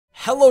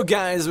Hello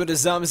guys, what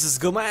is up? This is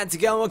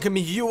GalacticElliot and welcome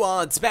you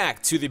all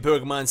back to the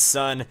Pokemon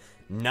Sun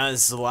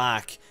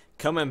Nuzlocke.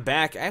 Coming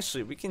back,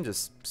 actually we can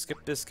just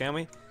skip this, can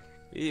we?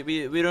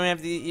 We don't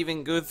have to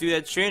even go through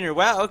that trainer.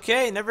 Wow,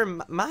 okay, never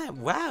mind.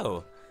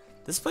 Wow,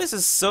 this place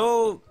is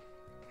so...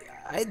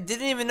 I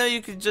didn't even know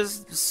you could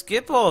just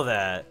skip all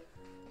that.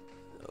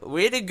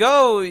 Way to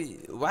go.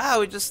 Wow,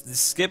 we just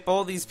skip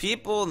all these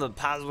people and the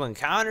possible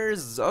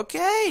encounters.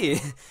 Okay.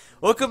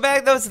 Welcome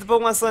back though to the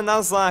Pokemon Sun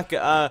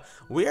Nuzlocke.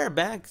 We are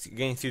back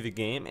getting through the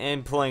game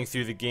and playing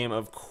through the game,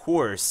 of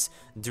course,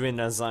 doing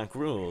Nuzlocke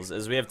rules,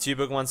 as we have 2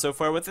 Pokemon so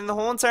far within the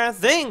whole entire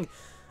thing.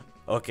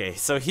 Okay,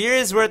 so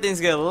here's where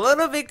things get a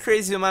little bit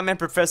crazy with my man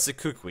Professor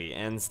Kukui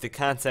and the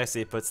context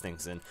he puts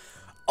things in.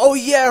 Oh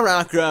yeah,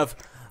 Rockruff,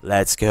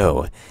 let's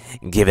go.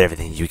 Give it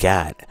everything you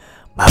got.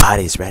 My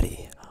body's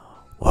ready.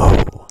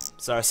 Whoa.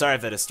 Sorry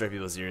if that disturbed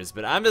people's ears,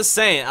 but I'm just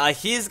saying,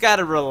 he's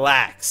gotta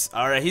relax,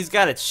 alright? He's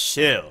gotta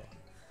chill.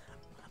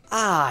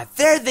 Ah,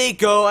 there they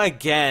go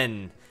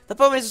again. The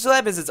Pokemon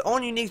Lab has its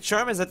own unique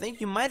charm, as I think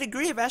you might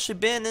agree have actually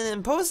been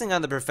imposing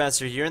on the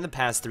professor here in the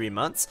past 3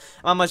 months.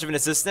 I'm not much of an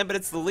assistant, but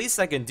it's the least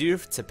I can do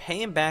to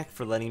pay him back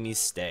for letting me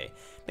stay.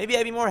 Maybe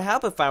I'd be more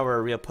help if I were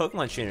a real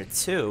Pokemon trainer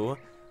too.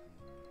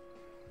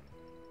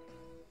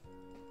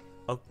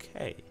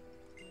 Okay.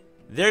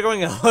 They're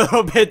going a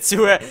little bit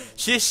too...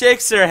 She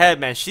shakes her head,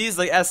 man. She's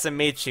like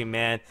SMHing,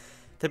 man.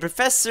 The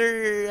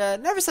professor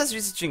never says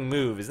researching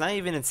move. It's not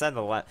even inside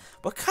the lab.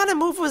 What kind of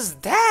move was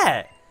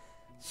that?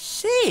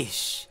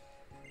 Sheesh.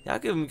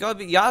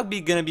 Y'all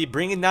be gonna be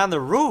bringing down the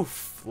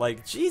roof.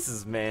 Like,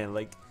 Jesus, man.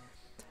 Like,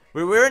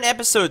 we're in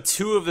episode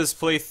 2 of this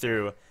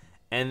playthrough,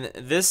 and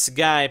this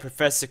guy,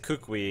 Professor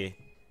Kukui,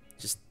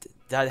 just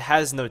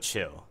has no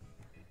chill.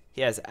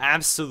 He has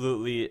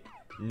absolutely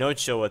no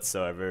chill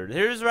whatsoever.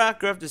 Here's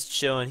Rockruff just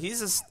chilling. He's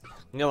just,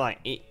 you know, like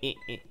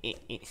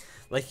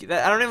like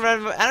that. I don't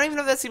even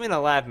know if that's even a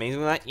laugh, man. He's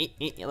like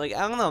like,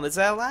 I don't know. Is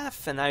that a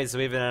laugh? And now he's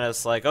waving at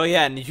us like, oh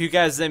yeah, and you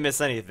guys didn't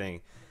miss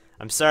anything.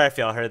 I'm sorry if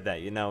y'all heard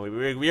that. You know,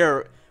 we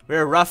are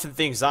roughing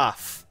things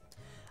off.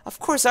 Of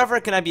course,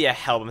 however can I be a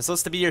help? I'm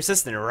supposed to be your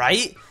assistant,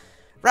 right?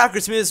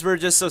 Rockruff's moves were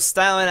just so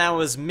styling. I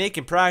was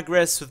making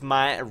progress with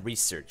my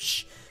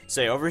research.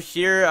 So over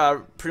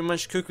here, pretty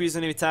much Kukui's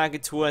going to be talking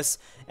to us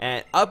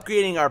and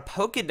upgrading our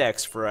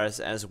Pokedex for us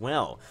as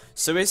well.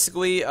 So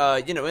basically,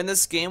 you know, in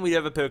this game we do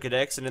have a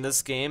Pokedex, and in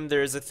this game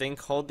there is a thing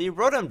called the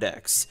Rotom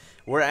Dex.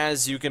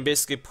 Whereas you can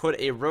basically put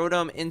a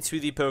Rotom into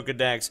the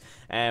Pokedex,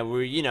 and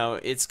you know,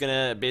 it's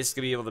gonna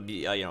basically be able to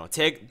be, you know,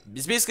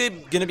 it's basically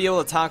gonna be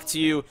able to talk to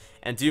you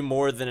and do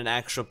more than an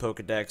actual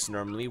Pokedex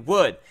normally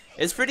would.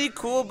 It's pretty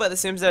cool, but at the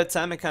same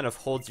time, it kind of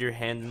holds your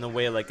hand in a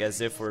way, like as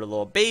if we're a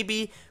little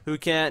baby who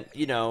can't,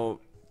 you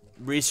know,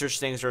 research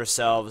things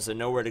ourselves and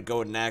know where to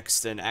go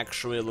next and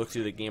actually look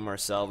through the game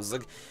ourselves.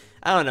 Like,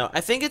 I don't know.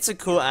 I think it's a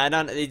cool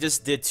add-on. They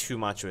just did too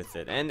much with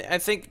it, and I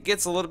think it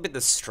gets a little bit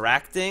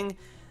distracting.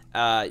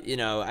 You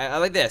know, I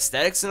like the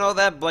aesthetics and all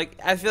that, but like,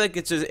 I feel like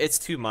it's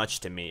too much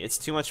to me. It's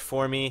too much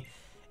for me.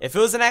 If it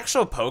was an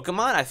actual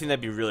Pokemon, I think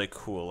that'd be really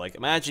cool. Like,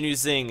 imagine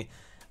using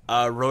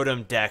a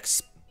Rotom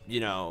Dex, you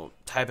know,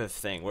 type of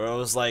thing, where it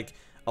was like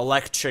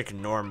electric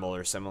normal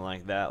or something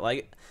like that.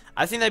 Like,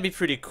 I think that'd be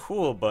pretty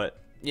cool, but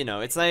you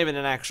know, it's not even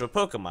an actual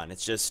Pokemon.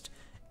 It's just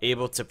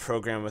able to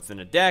program within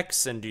a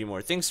Dex and do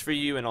more things for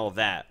you and all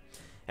that.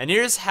 And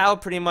here's how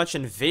pretty much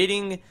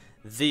invading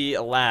the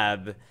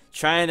lab,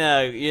 trying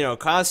to, you know,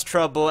 cause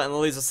trouble, and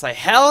Lily's just like,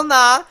 hell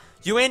nah,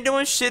 you ain't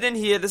doing shit in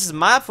here. This is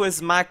my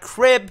place, my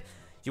crib.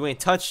 You ain't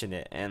touching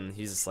it. And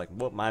he's just like,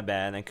 whoop, my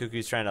bad. And then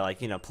Kukui's trying to,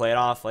 like, you know, play it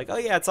off like, oh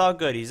yeah, it's all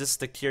good. He's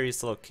just a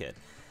curious little kid.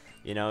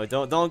 You know,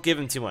 don't give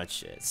him too much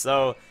shit.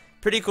 So,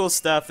 pretty cool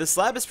stuff. This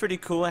lab is pretty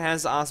cool. It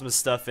has awesome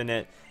stuff in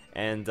it.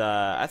 And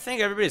I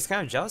think everybody's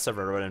kind of jealous of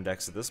our Rotom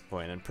Dex at this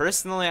point. And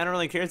personally, I don't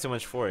really care too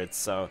much for it.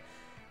 So,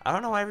 I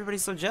don't know why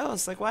everybody's so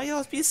jealous. Like, why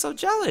y'all be so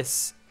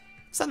jealous?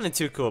 Something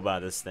too cool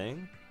about this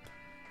thing.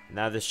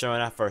 Now they're showing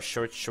off our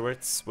short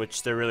shorts,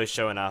 which they're really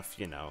showing off,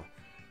 you know,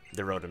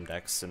 the Rotom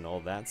Dex and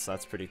all that. So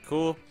that's pretty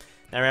cool.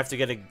 Now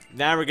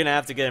we're gonna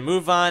have to get a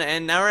move on,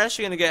 and now we're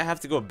actually gonna have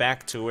to go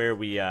back to where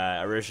we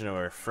originally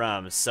were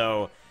from.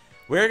 So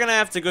we're gonna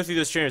have to go through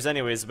those trainers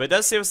anyways, but it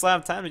does save us a lot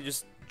of time to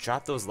just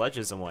drop those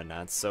ledges and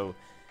whatnot. So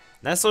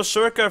nice little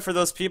shortcut for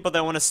those people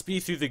that want to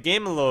speed through the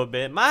game a little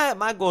bit.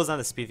 My goal is not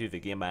to speed through the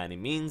game by any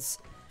means.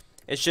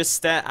 It's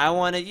just that I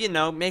want to, you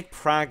know, make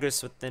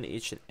progress within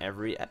each and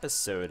every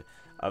episode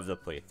of the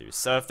playthrough.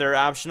 So if there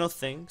are optional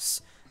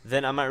things,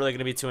 then I'm not really going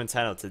to be too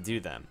entitled to do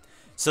them.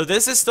 So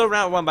this is still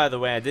round 1, by the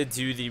way. I did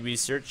do the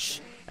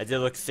research. I did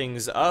look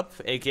things up,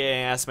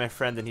 aka I asked my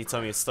friend and he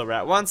told me it's still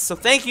round 1. So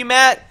thank you,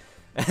 Matt!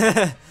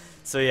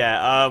 So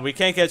yeah, we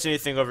can't catch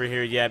anything over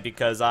here yet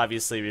because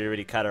obviously we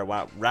already caught our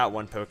Route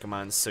 1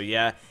 Pokemon. So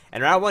yeah,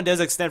 and Route 1 does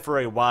extend for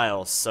a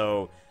while,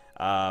 so...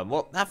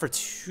 well, not for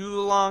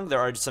too long. There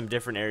are some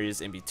different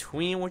areas in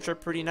between, which are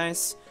pretty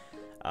nice.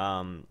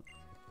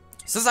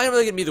 So it's not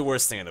really going to be the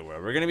worst thing in the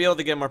world. We're going to be able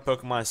to get more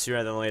Pokemon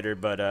sooner than later,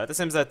 but at the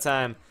same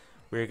time,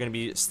 we're going to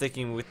be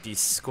sticking with the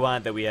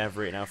squad that we have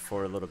right now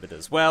for a little bit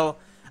as well.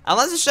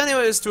 Unless a shiny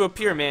is to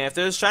appear, man. If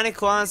there's shiny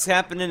claws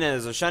happening and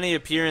there's a shiny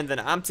appearing, then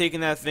I'm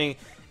taking that thing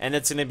and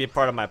it's gonna be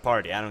part of my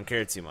party. I don't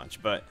care too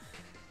much. But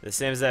the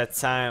same as that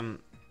time,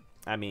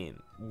 I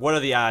mean, what are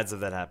the odds of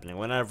that happening?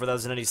 1 out of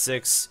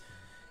 4,096.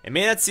 It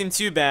may not seem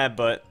too bad,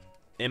 but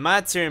in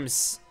my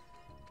terms,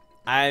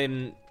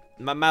 my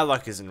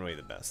luck isn't really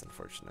the best,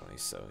 unfortunately.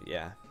 So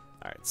yeah.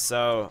 All right.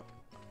 So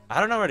I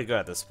don't know where to go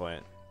at this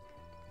point.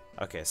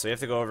 Okay, so we have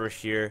to go over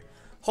here.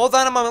 Hold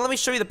on a moment, let me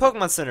show you the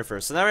Pokemon Center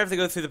first. So now we have to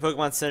go through the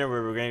Pokemon Center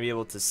where we're going to be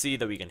able to see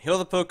that we can heal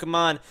the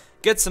Pokemon,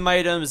 get some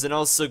items, and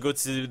also go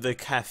to the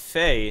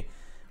cafe,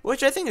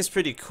 which I think is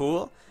pretty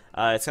cool.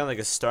 It's kind of like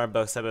a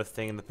Starbucks type of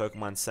thing in the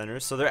Pokemon Center.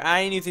 So they're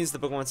adding new things to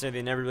the Pokemon Center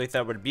they never really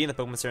thought would be in the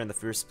Pokemon Center in the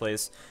first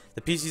place.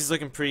 The PC's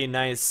looking pretty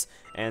nice,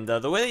 and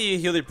the way that you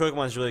heal your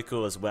Pokemon is really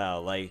cool as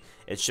well. Like,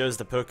 it shows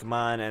the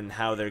Pokemon and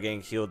how they're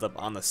getting healed up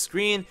on the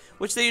screen,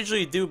 which they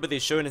usually do, but they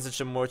show it in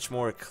such a much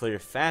more clear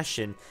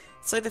fashion.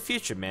 It's like the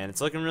future, man. It's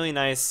looking really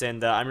nice,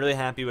 and I'm really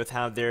happy with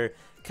how they're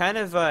kind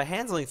of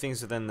handling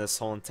things within this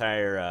whole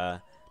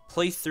entire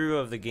playthrough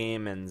of the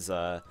game, and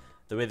the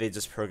way they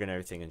just program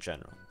everything in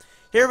general.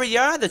 Here we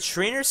are, the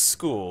trainer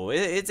school.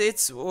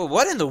 It's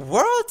what in the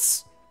world?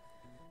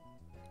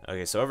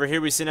 Okay, so over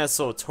here we see that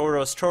little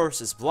Tauros. Tauros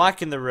is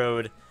blocking the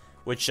road,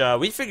 which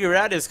we figure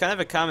out is kind of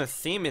a common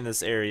theme in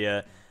this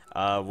area,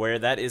 where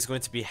that is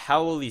going to be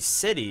Howley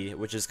City,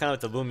 which is kind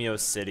of like the Lumio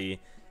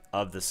City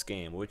of this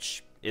game,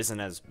 which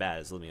isn't as bad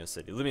as Lumio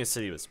City. Lumio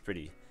City was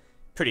pretty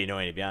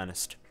annoying, to be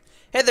honest.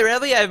 Hey there,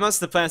 Ellie. I have most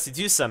of the plans to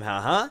do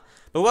somehow, huh?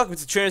 But welcome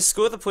to Trainer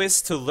School, the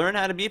place to learn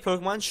how to be a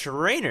Pokemon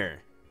trainer.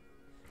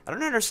 I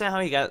don't understand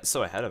how he got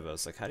so ahead of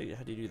us. Like, how do you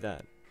do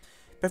that?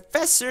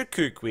 Professor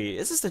Kukui,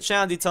 is this the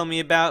child you told me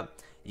about?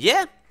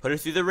 Yeah, put her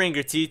through the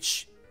ringer,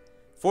 teach.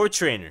 4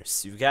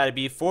 trainers. You've got to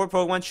be 4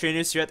 Pokemon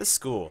trainers here at the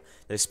school.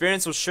 The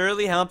experience will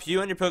surely help you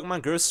and your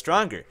Pokemon grow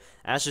stronger.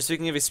 Actually,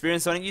 speaking of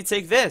experience, why don't you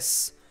take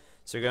this?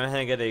 So we're going ahead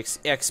and get the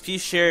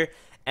XP share.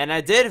 And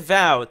I did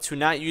vow to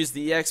not use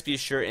the EXP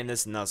share in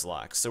this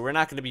Nuzlocke. So we're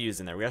not going to be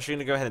using that. We're actually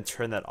going to go ahead and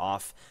turn that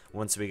off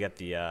once we get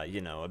the,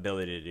 you know,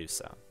 ability to do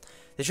so.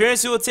 The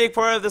trainers who will take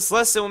part of this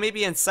lesson will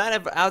maybe inside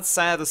or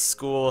outside of the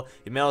school.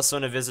 You may also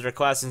want to visit our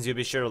classes. You'll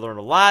be sure to learn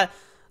a lot.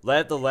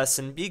 Let the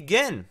lesson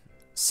begin.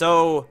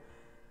 So,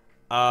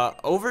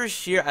 over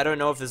here, I don't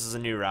know if this is a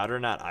new route or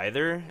not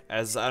either,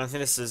 as I don't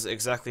think this is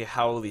exactly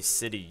Howley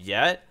City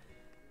yet.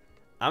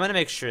 I'm going to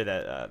make sure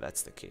that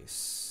that's the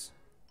case.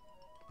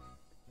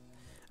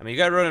 I mean, you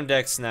got Rotom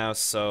Dex now,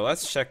 so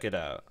let's check it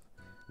out.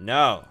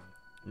 No,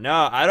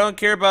 I don't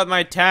care about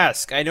my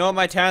task. I know what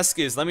my task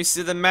is. Let me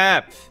see the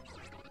map.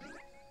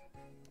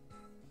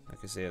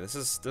 Okay, so yeah, this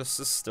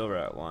is still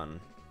Route 1.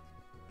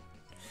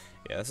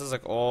 Yeah, this is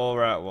like all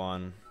Route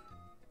 1.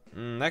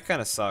 That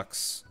kind of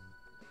sucks.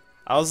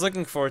 I was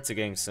looking forward to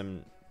getting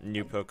some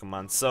new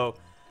Pokemon. So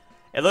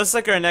it looks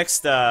like our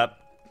next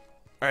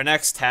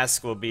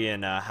task will be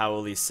in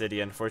Howley City,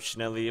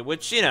 unfortunately.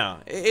 Which, you know,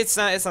 it's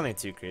nothing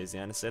too crazy,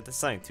 honestly.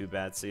 It's nothing too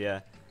bad. So yeah,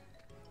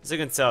 as you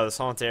can tell, this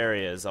whole entire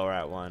area is all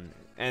Route 1.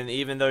 And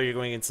even though you're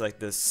going into like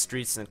the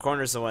streets and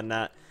corners and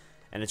whatnot,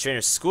 and the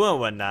trainer school and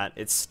whatnot,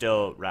 it's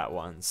still Route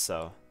 1.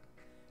 So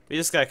we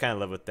just gotta kind of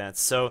live with that.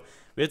 So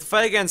we have to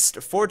fight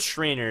against 4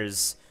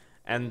 trainers,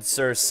 and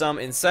there are some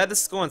inside the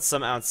school and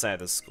some outside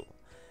the school.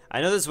 I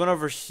know there's one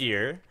over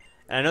here,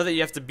 and I know that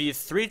you have to beat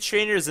 3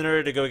 trainers in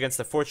order to go against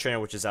the 4th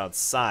trainer, which is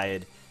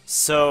outside.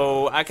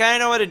 So I kind of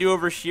know what to do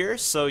over here.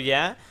 So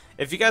yeah,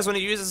 if you guys want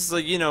to use this as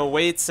a, you know,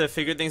 way to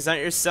figure things out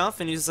yourself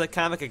and use like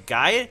kind of like a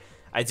guide,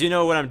 I do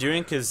know what I'm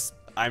doing because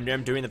I'm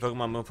doing the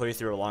Pokemon Moon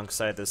playthrough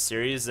alongside this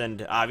series,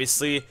 and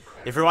obviously,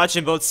 if you're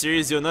watching both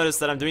series, you'll notice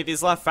that I'm doing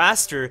these a lot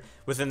faster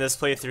within this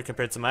playthrough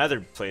compared to my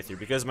other playthrough,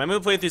 because my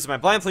Moon playthrough is my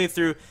blind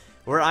playthrough,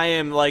 where I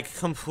am, like,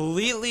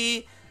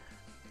 completely,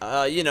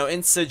 you know,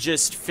 into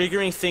just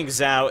figuring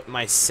things out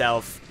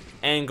myself,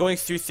 and going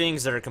through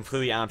things that are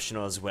completely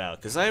optional as well,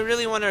 because I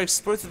really want to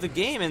explore through the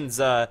game, and,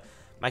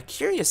 my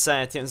curious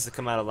side tends to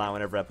come out a lot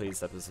whenever I play these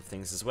types of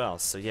things as well,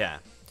 so yeah.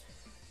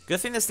 Good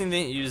thing this thing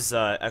didn't use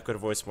Echo to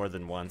Voice more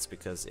than once,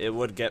 because it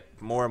would get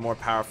more and more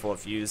powerful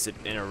if you used it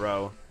in a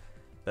row.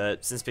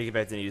 But since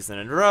Piggyback didn't use it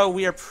in a row,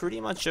 we are pretty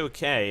much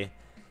okay.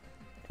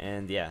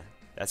 And yeah,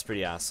 that's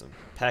pretty awesome.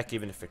 Pack,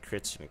 even if it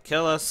crits, can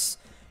kill us.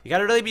 You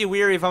gotta really be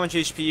wary of how much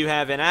HP you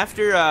have. And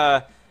after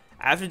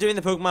doing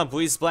the Pokemon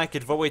Blaze Black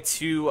and Giveaway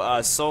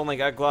 2 Soul and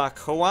Gaglock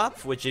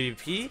co-op with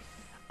JVP,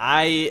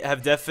 I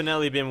have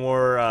definitely been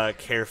more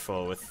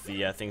careful with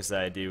the things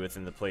that I do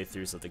within the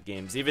playthroughs of the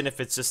games. Even if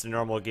it's just a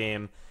normal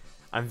game,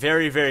 I'm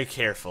very, very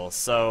careful.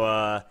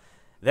 So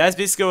that's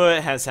basically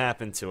what has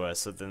happened to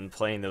us within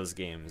playing those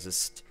games.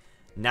 Just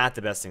not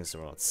the best things in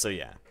the world. So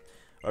yeah.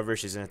 Over here,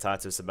 she's going to talk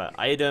to us about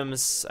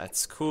items.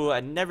 That's cool. I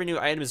never knew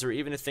items were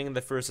even a thing in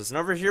the first list. And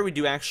over here, we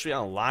do actually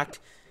unlock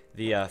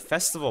the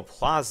Festival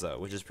Plaza,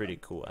 which is pretty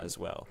cool as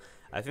well.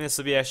 I think this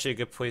will be actually a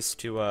good place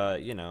to,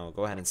 you know,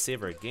 go ahead and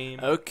save our game.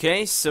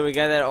 Okay, so we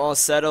got that all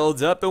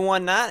settled up and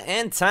whatnot,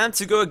 and time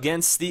to go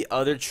against the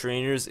other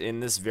trainers in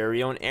this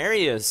very own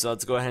area. So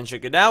let's go ahead and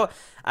check it out.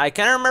 I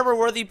kind of remember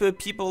where the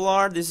people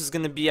are. This is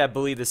going to be, I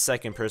believe, the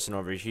second person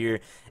over here.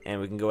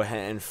 And we can go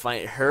ahead and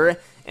fight her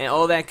and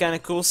all that kind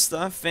of cool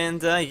stuff.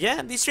 And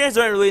yeah, these trainers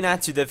aren't really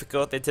not too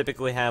difficult. They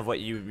typically have what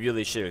you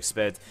really should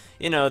expect.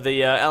 You know,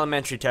 the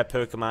elementary type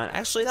Pokemon.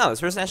 Actually, no,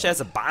 this person actually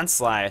has a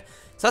Bonsly.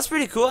 So that's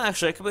pretty cool,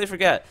 actually. I completely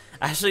forgot.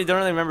 I actually don't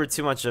really remember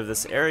too much of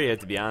this area,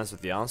 to be honest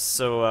with y'all.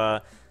 So,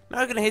 I'm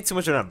not gonna hate too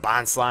much on a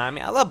Bonsly. I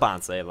mean, I love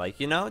Bonsly.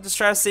 Like, you know, just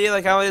try to see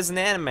like how it is in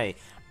anime.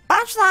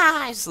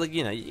 Bonsly! Like,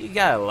 you know, you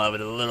gotta love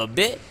it a little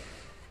bit.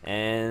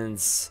 And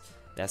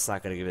that's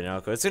not gonna give it an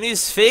Oko. It's gonna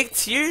use fake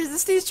tears.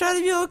 This thing's trying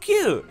to be all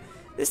cute.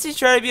 This thing's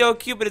trying to be all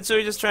cute, but it's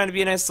really just trying to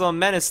be a nice little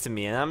menace to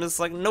me. And I'm just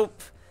like,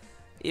 nope.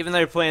 Even though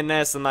you're playing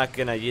nice, I'm not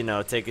gonna, you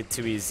know, take it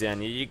too easy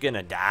on you. You're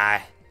gonna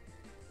die.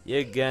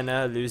 You're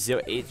gonna lose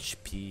your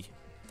HP.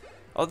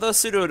 Although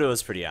Sudowoodo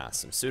is pretty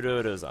awesome.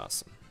 Sudowoodo is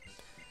awesome.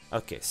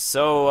 Okay,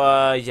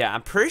 so, yeah,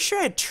 I'm pretty sure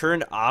I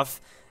turned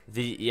off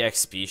the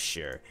EXP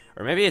share.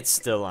 Or maybe it's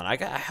still on. I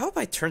hope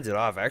I turned it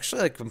off. I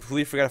actually, like,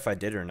 completely forgot if I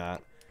did or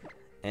not.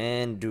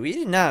 And we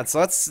did not.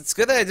 So it's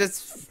good that I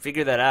just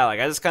figured that out. Like,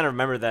 I just kind of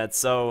remember that,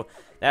 so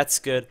that's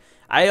good.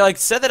 I, like,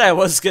 said that I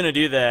was gonna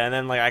do that, and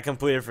then, like, I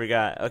completely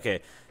forgot.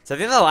 Okay. So I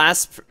think the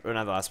last, or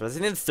not the last, but I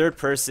think the third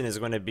person is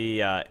going to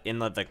be in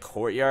the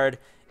courtyard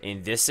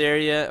in this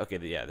area. Okay,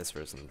 yeah, this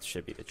person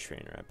should be the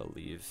trainer, I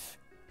believe.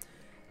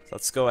 So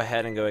let's go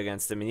ahead and go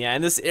against him. And yeah,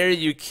 in this area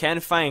you can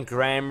find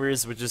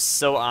Grammars, which is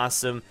so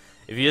awesome.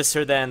 If you just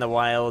heard that in the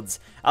wilds.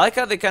 I like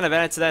how they kind of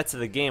added that to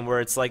the game,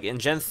 where it's like in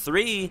Gen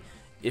 3,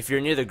 if you're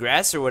near the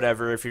grass or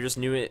whatever, if you're just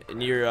near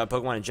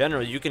Pokemon in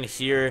general, you can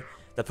hear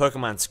the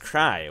Pokemon's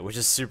cry, which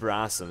is super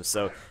awesome.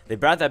 So they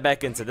brought that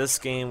back into this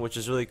game, which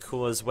is really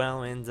cool as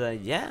well.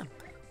 And yeah,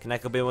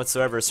 connect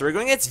whatsoever. So we're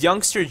going against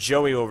youngster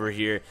Joey over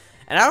here,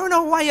 and I don't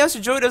know why youngster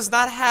Joey does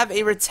not have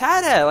a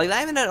Rattata. Like,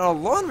 not even a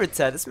lone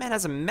Rattata. This man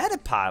has a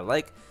Metapod.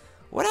 Like,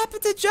 what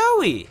happened to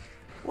Joey?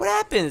 What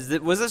happened?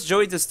 Was this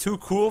Joey just too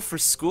cool for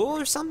school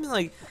or something?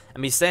 Like, I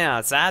mean, he's staying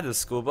outside the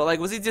school, but like,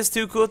 was he just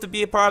too cool to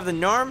be a part of the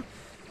norm?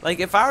 Like,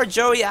 if I were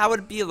Joey, I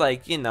would be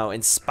like, you know,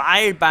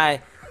 inspired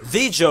by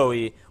the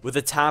Joey with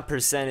a top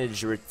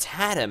percentage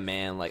Rattata,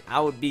 man. Like, I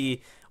would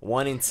be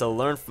wanting to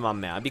learn from my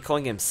man. I'd be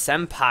calling him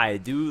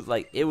senpai, dude.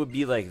 Like, it would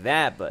be like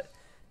that. But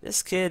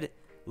this kid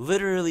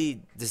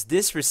literally just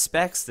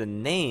disrespects the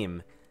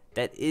name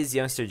that is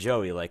youngster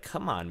Joey. Like,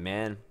 come on,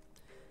 man.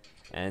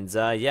 And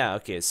yeah,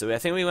 okay, so I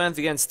think we went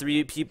against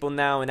 3 people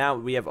now, and now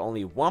we have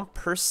only 1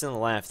 person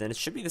left, and it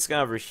should be this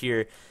guy over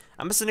here.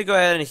 I'm just gonna go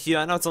ahead and heal.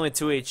 I know it's only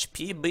 2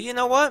 HP, but you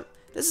know what?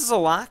 This is a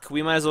lock.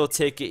 We might as well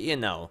take it, you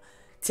know,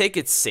 take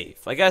it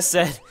safe. Like I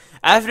said,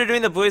 after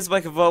doing the Blaze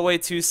Black Evolve Way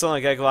 2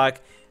 Sonic Egglocke,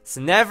 it's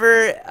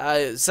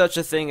never such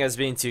a thing as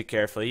being too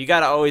careful. You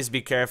gotta always be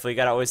careful. You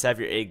gotta always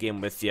have your A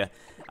game with you.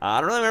 I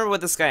don't really remember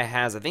what this guy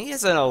has. I think he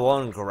has an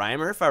Alone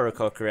Grimer, if I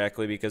recall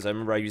correctly, because I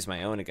remember I used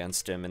my own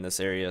against him in this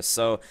area.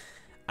 So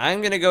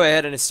I'm gonna go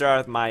ahead and start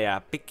with my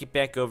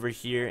piggyback over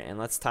here, and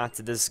let's talk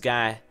to this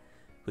guy,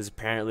 who's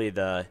apparently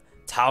the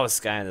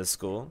tallest guy in the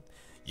school.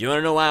 You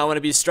wanna know why I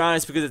wanna be strong?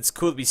 It's because it's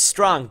cool to be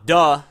strong,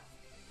 duh.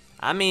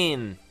 I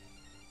mean,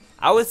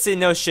 I would say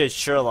no shit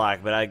Sherlock,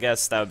 but I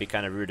guess that would be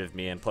kind of rude of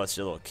me, and plus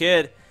you're a little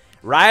kid.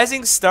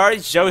 Rising Star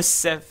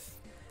Joseph,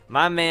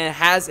 my man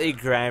has a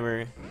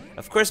Grimer.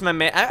 Of course my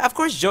man, of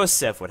course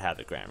Joseph would have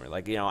a Grimer.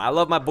 Like, you know, I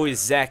love my boy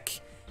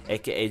Zach,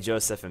 aka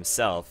Joseph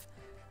himself.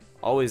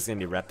 Always gonna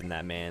be repping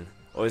that, man.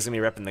 Always gonna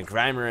be repping the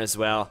Grimer as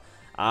well.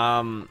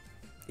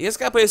 You just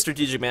gotta play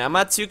strategic, man. I'm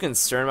not too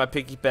concerned about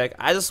Piggyback.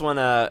 I just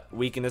wanna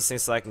weaken this thing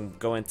so I can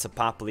go into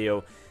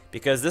Popplio,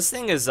 because this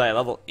thing is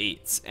level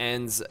 8,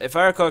 and if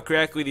I recall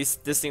correctly,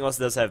 this thing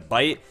also does have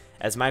Bite,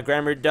 as my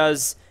Grimer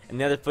does in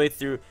the other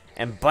playthrough,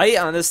 and Bite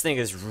on this thing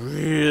is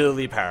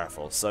really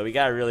powerful, so we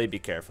gotta really be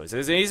careful.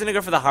 So he's gonna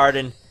go for the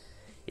Harden.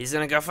 He's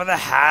gonna go for the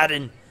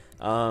Harden.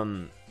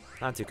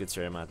 Not too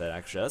concerned about that,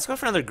 actually. Let's go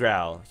for another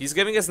Growl. He's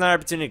giving us another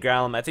opportunity to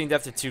growl him. I think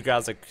after 2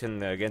 growls I can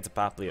get into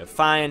Popplio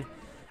fine.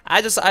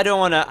 I don't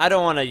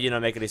wanna, you know,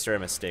 make any sort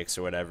of mistakes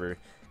or whatever,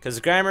 because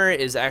Grimer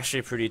is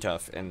actually pretty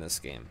tough in this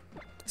game,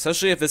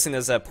 especially if this thing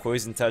does have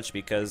Poison Touch,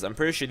 because I'm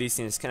pretty sure these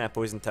things can have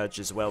Poison Touch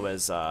as well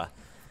as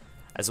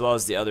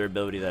the other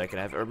ability that I can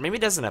have, or maybe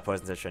it doesn't have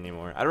Poison Touch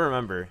anymore. I don't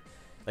remember.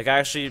 Like, I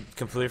actually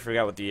completely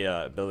forgot what the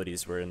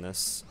abilities were in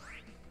this.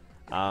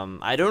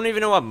 I don't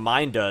even know what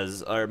Mine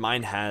does, or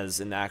Mine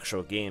has in the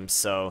actual game,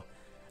 so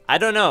I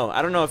don't know.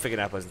 I don't know if it can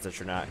have Poison Touch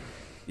or not.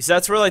 So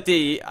that's where, like,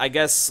 I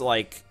guess,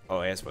 like,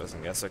 oh, yes,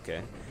 Poison, yes,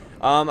 okay.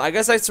 I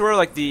guess that's where,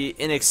 like, the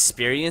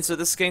inexperience of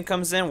this game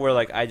comes in, where,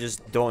 like, I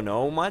just don't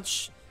know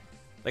much.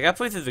 Like, I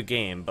played through the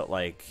game, but,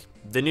 like,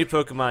 the new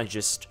Pokemon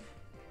just,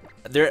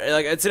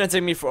 like, it's gonna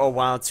take me for a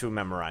while to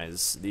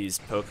memorize these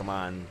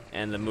Pokemon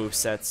and the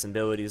movesets and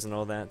abilities and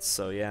all that,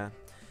 so yeah.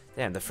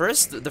 Damn, the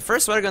first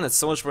water gun that's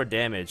so much more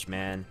damage,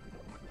 man.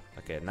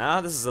 Okay, now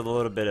this is a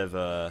little bit of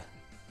a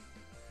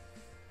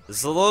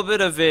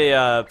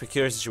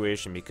peculiar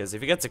situation, because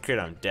if he gets a crit,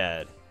 I'm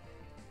dead.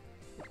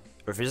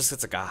 Or if he just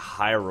gets like a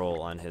high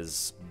roll on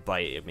his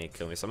bite, it may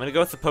kill me. So I'm gonna go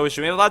with the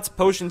potion. We have lots of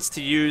potions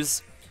to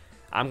use.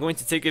 I'm going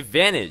to take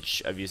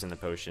advantage of using the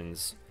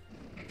potions.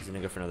 He's gonna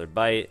go for another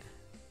bite.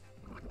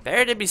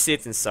 Better to be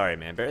safe than sorry,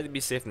 man. Better to be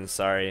safe than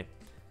sorry.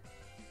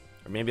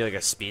 Or maybe like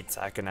a speed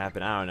attack can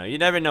happen. I don't know. You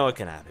never know what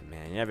can happen,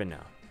 man. You never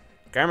know.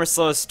 Grammar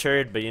slowest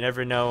turd, but you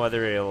never know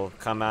whether it'll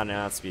come out and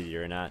outspeed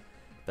you or not.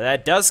 But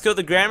that does kill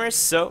the grammar,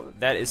 so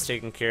that is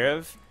taken care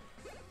of.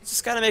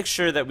 Just gotta make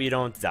sure that we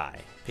don't die.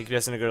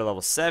 Piggyback's gonna go to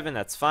level 7,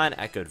 that's fine.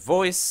 Echoed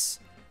voice,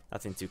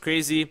 nothing too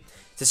crazy.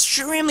 It's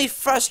extremely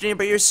frustrating,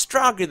 but you're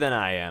stronger than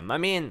I am. I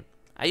mean,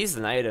 I used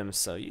an item,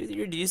 so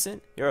you're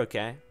decent. You're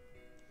okay.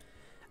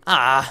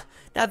 Ah,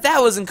 now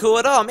that wasn't cool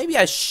at all. Maybe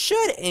I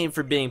should aim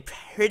for being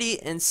pretty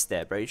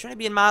instead, bro. You're trying to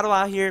be a model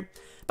out here?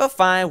 But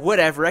fine,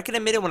 whatever. I can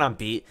admit it when I'm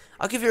beat.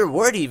 I'll give you a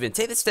reward even.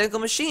 Take this technical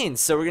machine.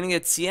 So we're gonna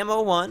get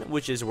TMO1,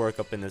 which is work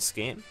up in this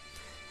game.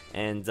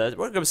 And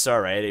work up's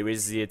alright. It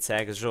raises the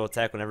attack, visual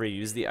attack whenever you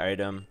use the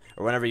item,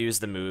 or whenever you use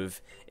the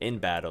move in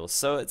battle.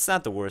 So it's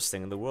not the worst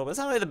thing in the world, but it's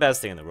not really the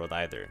best thing in the world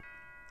either.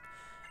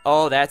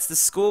 Oh, that's the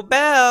school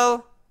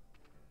bell!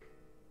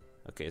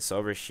 Okay, so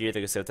over here, they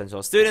can say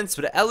potential students,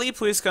 but Ellie,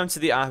 please come to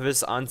the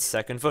office on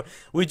second floor.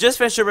 We just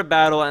finished up a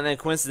battle, and then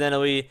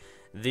coincidentally,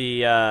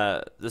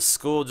 the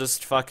school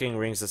just fucking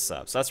rings us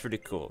up. So that's pretty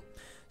cool.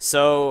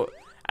 So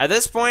at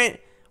this point,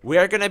 we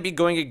are gonna be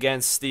going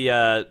against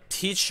the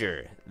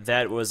teacher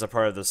that was a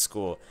part of the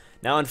school.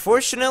 Now,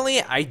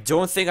 unfortunately, I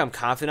don't think I'm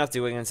confident enough to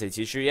go against a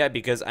teacher yet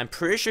because I'm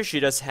pretty sure she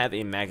does have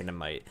a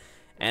Magnemite.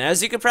 And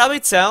as you can probably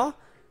tell,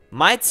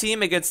 my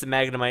team against the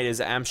Magnemite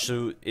is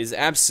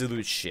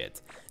absolute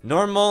shit.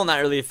 Normal,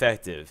 not really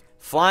effective.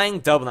 Flying,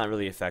 double, not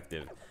really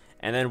effective.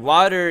 And then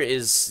water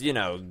is, you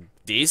know,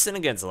 decent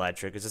against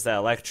electric. It's just that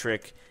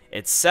electric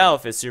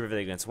itself is super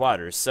effective against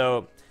water.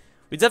 So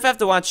we definitely have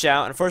to watch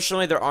out.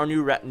 Unfortunately, there are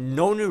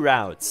no new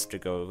routes to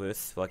go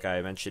with, like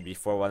I mentioned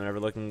before whenever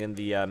looking in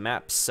the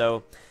maps.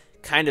 So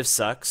kind of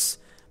sucks.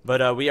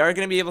 But we are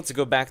going to be able to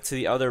go back to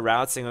the other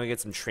routes and go get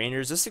some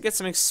trainers just to get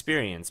some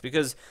experience.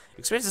 Because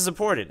experience is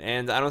important.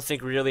 And I don't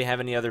think we really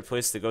have any other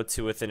place to go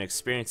to with an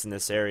experience in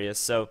this area.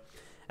 So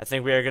I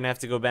think we are going to have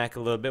to go back a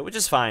little bit, which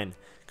is fine.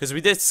 Because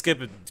we did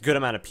skip a good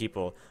amount of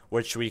people,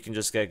 which we can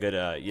just get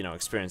good, you know,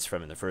 experience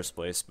from in the first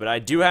place. But I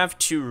do have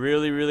to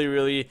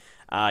really,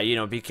 you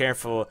know, be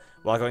careful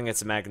while going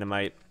against a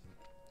Magnemite.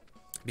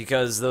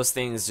 Because those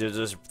things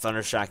just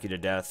thunder shock you to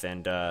death.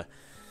 And,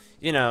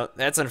 you know,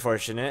 that's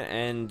unfortunate.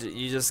 And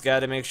you just got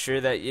to make sure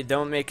that you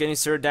don't make any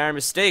sort of dire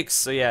mistakes.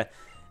 So, yeah,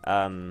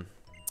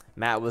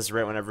 Matt was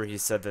right whenever he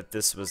said that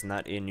this was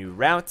not a new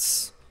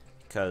route.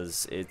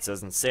 Because it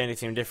doesn't say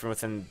anything different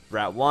within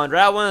Route 1.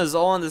 Route 1 is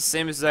all in the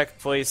same exact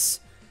place,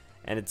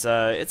 and it's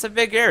a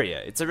big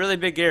area. It's a really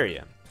big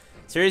area.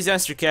 So here's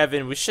youngster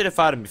Kevin. We should have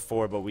fought him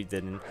before, but we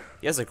didn't.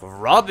 He has like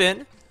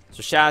Robin.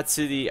 So shout out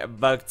to the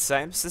bug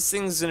types. This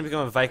thing's gonna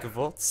become a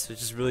Vikavolt,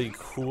 which is really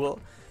cool.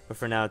 But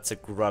for now, it's a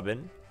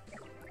Grubbin.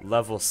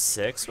 Level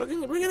 6. We're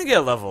gonna get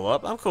a level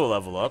up. I'm cool with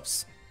level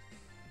ups.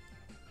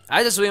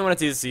 I just really want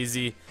to do this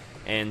easy,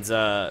 and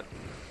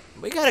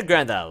we gotta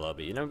grind out a little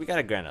bit. You know, we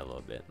gotta grind out a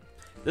little bit.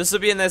 This will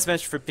be a nice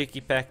match for Picky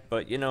Peck,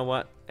 but you know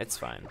what? It's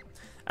fine.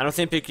 I don't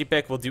think Picky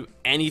Peck will do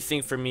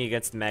anything for me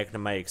against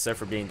Magnemite except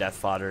for being death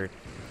fodder.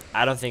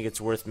 I don't think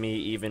it's worth me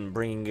even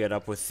bringing it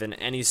up within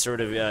any sort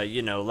of,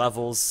 you know,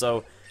 levels.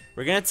 So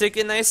we're going to take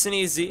it nice and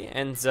easy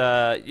and,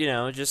 you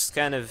know, just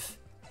kind of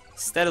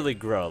steadily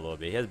grow a little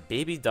bit. He has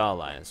baby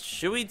doll eyes.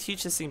 Should we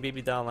teach this thing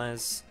baby doll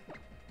eyes?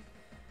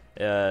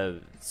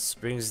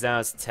 Brings down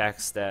its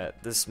text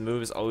that this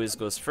move always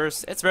goes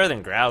first. It's better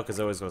than Growl because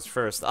it always goes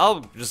first. I'll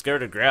just go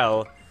to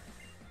Growl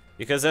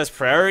because that's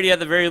priority at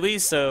the very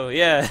least. So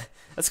yeah,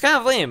 that's kind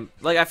of lame.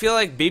 Like I feel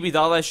like Baby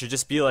Doll Eyes should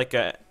just be like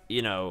a,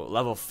 you know,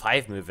 level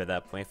 5 move at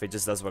that point if it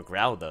just does what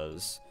Growl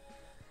does.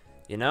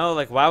 You know,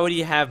 like why would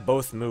he have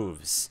both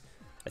moves?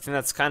 I think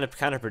that's kind of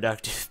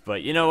counterproductive.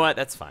 But you know what?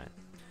 That's fine.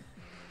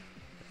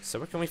 So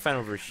what can we find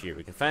over here?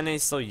 We can find a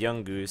still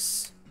young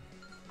goose.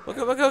 We'll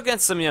go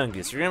against some young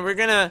goose. We're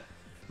gonna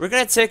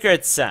take our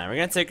time. We're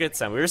gonna take our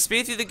time. We were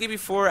speed through the game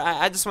before.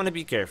 I just want to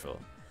be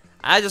careful.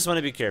 I just want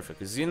to be careful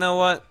because you know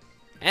what?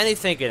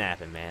 Anything can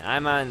happen, man.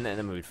 I'm not in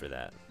the mood for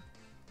that.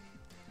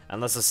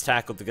 Unless this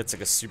tackle gets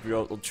like a super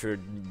ultra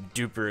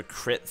duper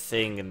crit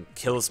thing and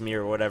kills me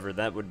or whatever,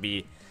 that would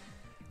be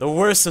the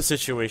worst of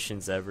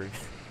situations ever.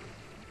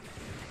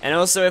 And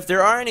also, if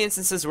there are any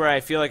instances where I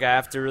feel like I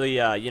have to really,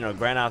 you know,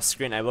 grind off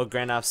screen, I will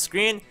grind off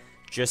screen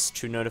just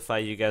to notify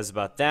you guys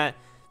about that.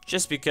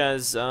 Just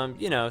because,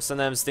 you know,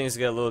 sometimes things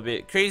get a little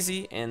bit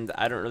crazy, and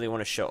I don't really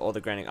want to show all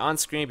the grinding on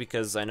screen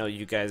because I know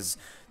you guys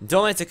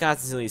don't like to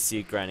constantly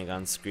see grinding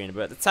on screen.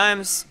 But at the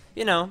times,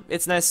 you know,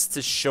 it's nice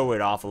to show it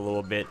off a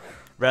little bit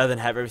rather than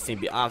have everything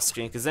be off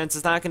screen because then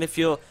it's not going to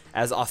feel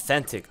as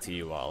authentic to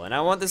you all. And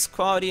I want this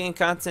quality and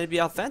content to be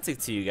authentic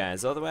to you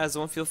guys, otherwise it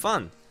won't feel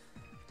fun.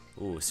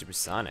 Ooh,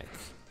 supersonic.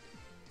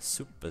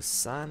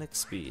 Supersonic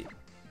speed.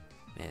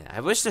 Man, I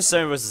wish the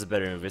Sun was a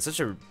better move. It's such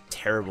a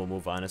terrible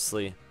move,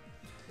 honestly.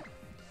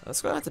 Let's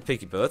go out to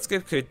Piggyback.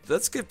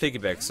 Let's give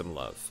Piggyback some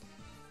love.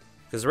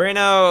 Because right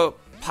now,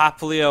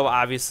 Poplio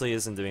obviously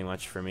isn't doing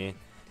much for me.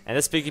 And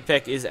this Picky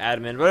Peck is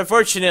adamant, but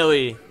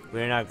unfortunately,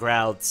 we're not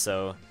growled,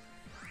 so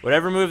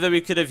whatever move that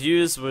we could have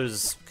used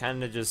was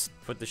kind of just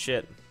put the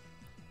shit.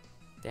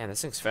 Damn,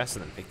 this thing's faster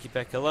than Picky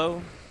Peck.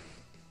 Hello?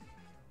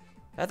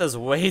 That does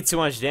way too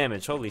much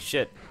damage. Holy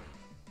shit.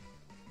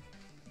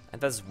 That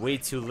does way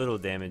too little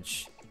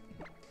damage.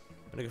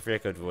 I'm gonna go for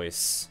Echoed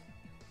Voice.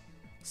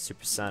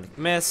 Supersonic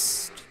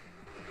missed.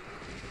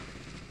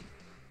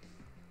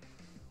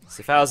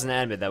 See, if I was an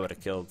adamant, that would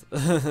have killed.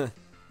 The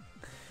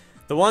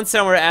one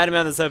time where adamant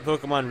on this type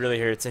of Pokemon really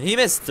hurts, and he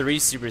missed 3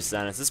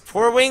 Supersonics. This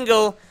poor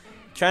Wingull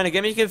trying to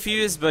get me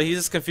confused, but he's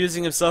just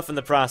confusing himself in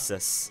the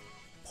process.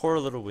 Poor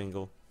little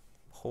Wingull.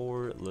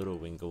 Poor little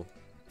Wingull.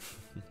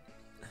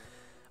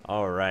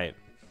 Alright.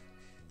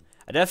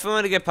 I definitely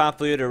want to get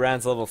Popplio to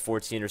around level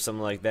 14 or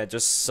something like that,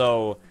 just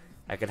so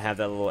I can have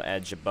that little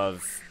edge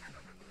above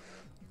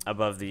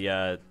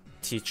the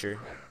teacher.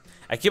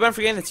 I keep on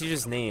forgetting the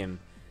teacher's name.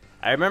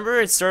 I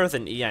remember it started with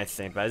an E, I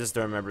think, but I just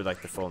don't remember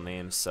like the full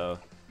name, so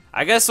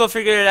I guess we'll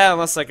figure it out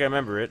unless like I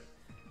remember it.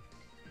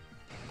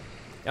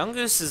 Young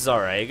Goose is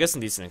alright, he gets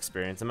some decent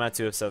experience. I'm not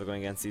too upset with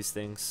going against these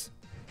things.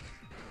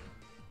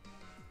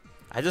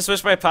 I just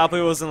wish my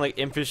Popplio wasn't like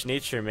impish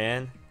nature,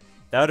 man.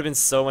 That would have been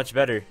so much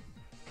better.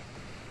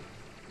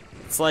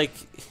 It's like,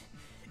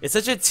 it's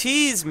such a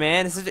tease,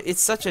 man.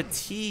 It's such a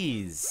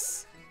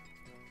tease.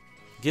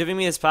 Giving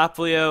me his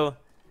Popplio,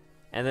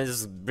 and then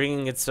just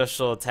bringing its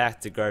special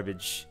attack to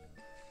garbage.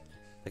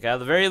 Like at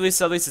the very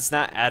least, at least it's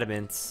not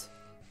adamant.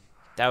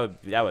 That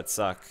would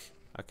suck.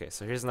 Okay,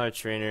 so here's another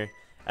trainer.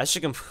 I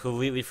should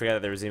completely forget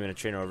that there was even a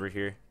trainer over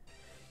here.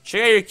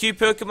 Check out your cute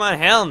Pokemon?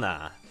 Hell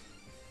nah.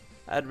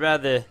 I'd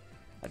rather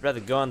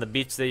go on the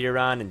beach that you're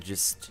on and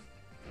just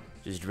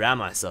drown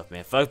myself,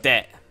 man. Fuck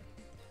that.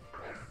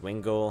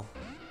 Wingull.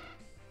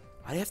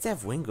 Why do you have to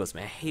have Wingulls,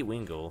 man? I hate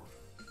Wingull.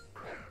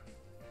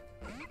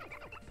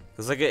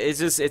 Cause like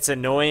it's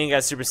annoying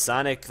as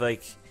supersonic.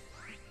 Like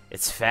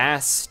it's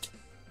fast.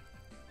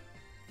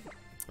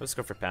 Let's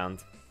go for pound.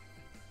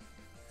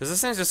 Cause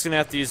this thing's just gonna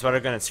have to use water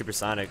gun and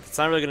supersonic. It's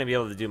not really gonna be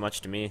able to do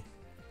much to me.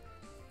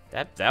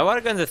 That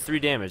water gun's at 3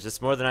 damage.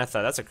 That's more than I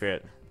thought. That's a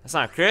crit. That's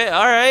not a crit.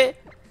 All right.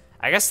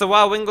 I guess the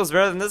wild Wingull's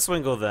better than this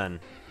Wingull then.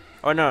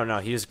 Oh no,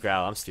 he used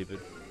growl. I'm stupid.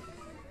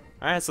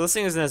 All right, so this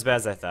thing isn't as bad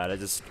as I thought. I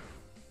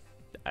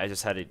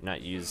just had to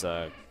not use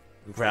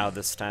growl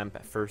this time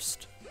at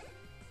first.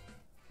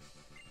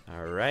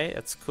 All right,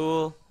 that's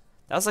cool.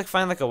 That was like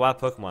finding like a wild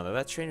Pokemon though.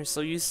 That trainer's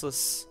so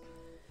useless.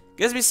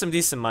 Gives me some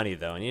decent money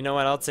though, and you know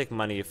what? I'll take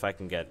money if I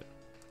can get it.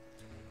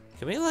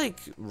 Can we like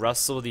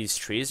rustle these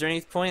trees or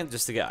any point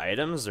just to get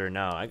items, or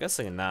no? I'm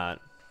guessing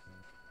not.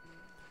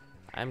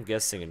 I'm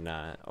guessing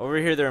not. Over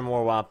here there are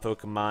more wild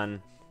Pokemon.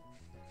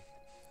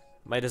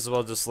 Might as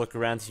well just look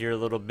around here a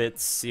little bit,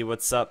 see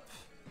what's up.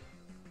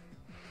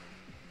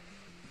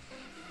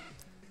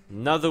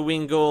 Another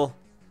Wingull.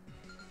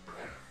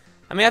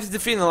 I mean, after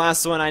defeating the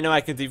last one, I know I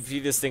can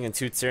defeat this thing in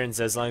 2 turns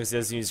as long as it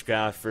doesn't use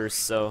growl first,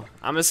 so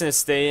I'm just gonna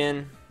stay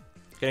in.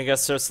 Gonna get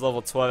starts to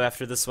level 12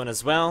 after this one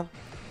as well.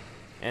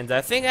 And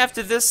I think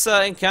after this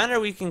encounter,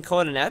 we can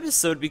call it an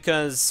episode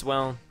because,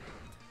 well,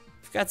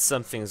 we've got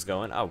some things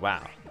going. Oh,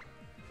 wow.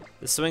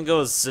 This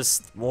Wingull is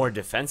just more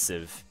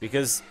defensive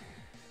because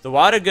the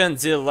water gun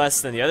did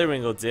less than the other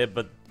Wingull did,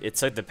 but it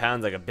took the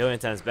pound like a billion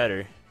times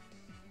better.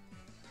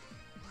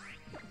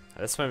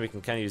 At this point, we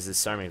can kind of use this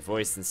Disarming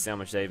Voice and see how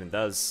much that even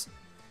does.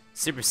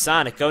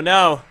 Supersonic, oh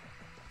no!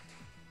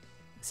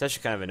 It's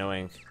actually kind of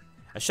annoying.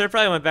 I should have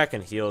probably went back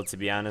and healed, to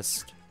be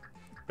honest,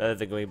 rather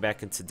than going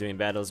back into doing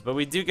battles. But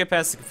we do get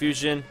past the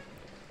confusion.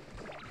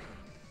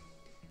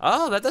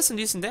 Oh, that does some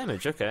decent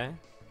damage. Okay.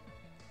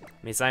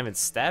 I mean, it's not even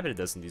stab it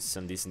doesn't do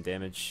some decent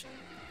damage.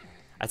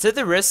 I took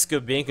the risk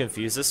of being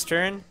confused this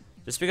turn,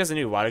 just because I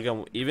knew water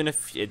gun, even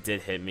if it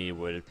did hit me,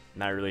 would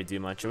not really do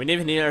much. And we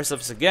didn't even need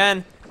ourselves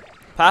again.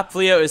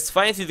 Popplio is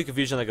fighting through the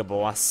confusion like a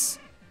boss.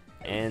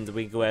 And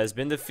Wingull has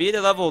been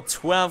defeated. Level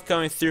 12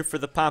 coming through for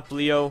the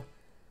Popplio.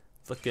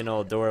 Looking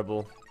all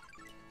adorable.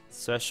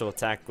 Special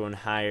attack going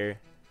higher.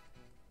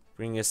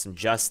 Bringing us some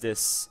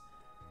justice.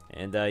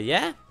 And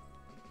yeah.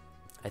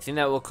 I think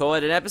that will call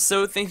it an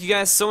episode. Thank you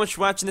guys so much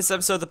for watching this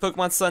episode of the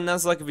Pokemon Sun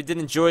Nuzlocke. If you did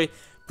enjoy,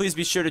 please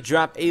be sure to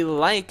drop a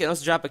like and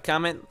also drop a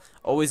comment.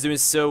 Always doing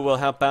so will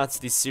help out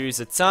the series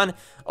a ton.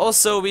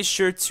 Also, be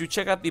sure to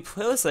check out the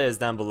playlist that is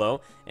down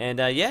below. And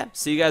yeah,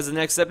 see you guys in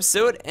the next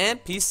episode,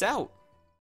 and peace out.